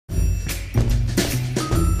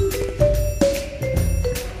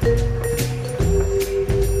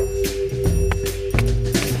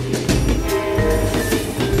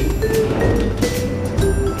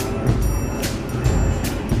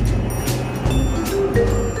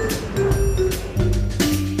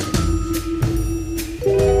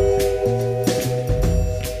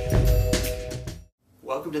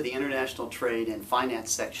international trade and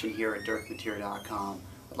finance section here at dirkmateer.com.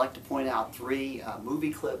 I'd like to point out three movie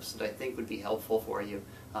clips that I think would be helpful for you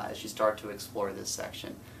as you start to explore this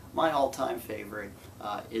section. My all-time favorite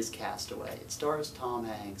is Castaway. It stars Tom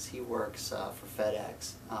Hanks. He works for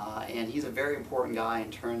FedEx, and he's a very important guy in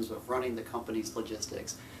terms of running the company's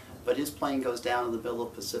logistics. But his plane goes down in the middle of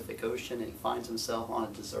the Pacific Ocean and he finds himself on a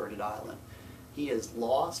deserted island. He is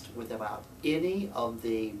lost without any of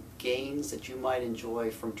the gains that you might enjoy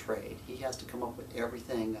from trade. He has to come up with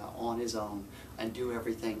everything on his own and do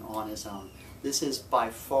everything on his own. This is by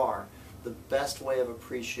far the best way of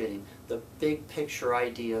appreciating the big picture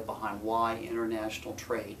idea behind why international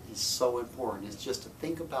trade is so important. It's just to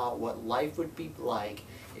think about what life would be like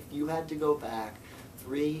if you had to go back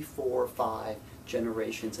 3, 4, 5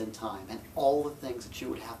 generations in time and all the things that you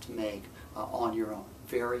would have to make on your own.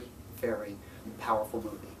 Very, very powerful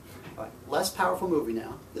movie. All right, less powerful movie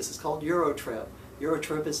now. This is called Eurotrip.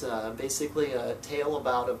 Eurotrip is basically a tale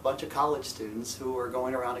about a bunch of college students who are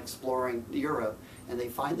going around exploring Europe, and they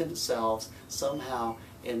find themselves somehow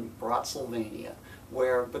in Bratislava,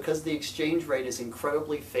 where because the exchange rate is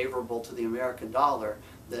incredibly favorable to the American dollar,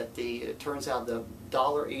 that it turns out the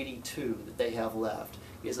 $1.82 that they have left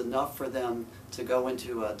is enough for them to go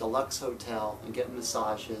into a deluxe hotel and get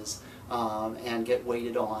massages and get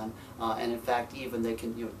waited on, and in fact even they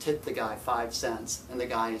can tip the guy 5 cents, and the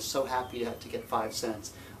guy is so happy to get 5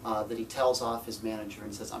 cents that he tells off his manager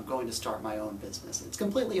and says, "I'm going to start my own business." It's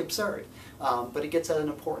completely absurd, but it gets at an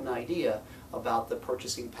important idea about the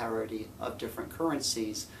purchasing parity of different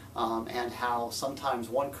currencies and how sometimes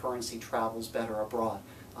one currency travels better abroad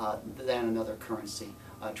than another currency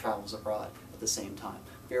travels abroad at the same time.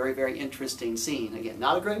 Very, very interesting scene. Again,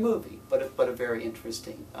 not a great movie, but a very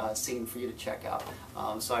interesting scene for you to check out.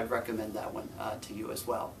 So I'd recommend that one to you as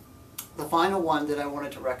well. The final one that I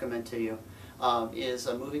wanted to recommend to you is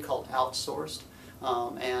a movie called Outsourced,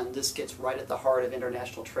 and this gets right at the heart of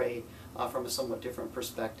international trade from a somewhat different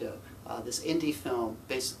perspective. This indie film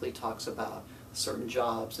basically talks about certain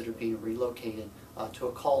jobs that are being relocated to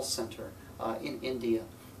a call center in India.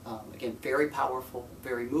 Again, very powerful,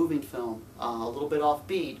 very moving film, a little bit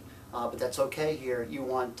offbeat, but that's okay here. You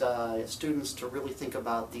want students to really think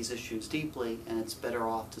about these issues deeply, and it's better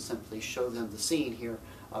off to simply show them the scene here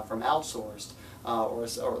from Outsourced,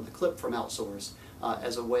 or the clip from Outsourced,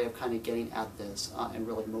 as a way of kind of getting at this and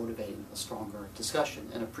really motivating a stronger discussion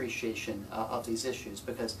and appreciation of these issues.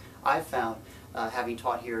 Because I found, having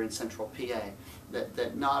taught here in Central PA,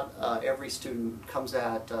 that not every student comes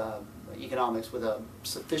at economics with a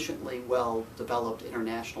sufficiently well-developed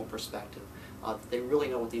international perspective. They really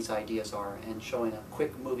know what these ideas are, and showing a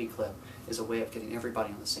quick movie clip is a way of getting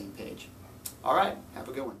everybody on the same page. All right, have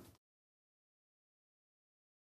a good one.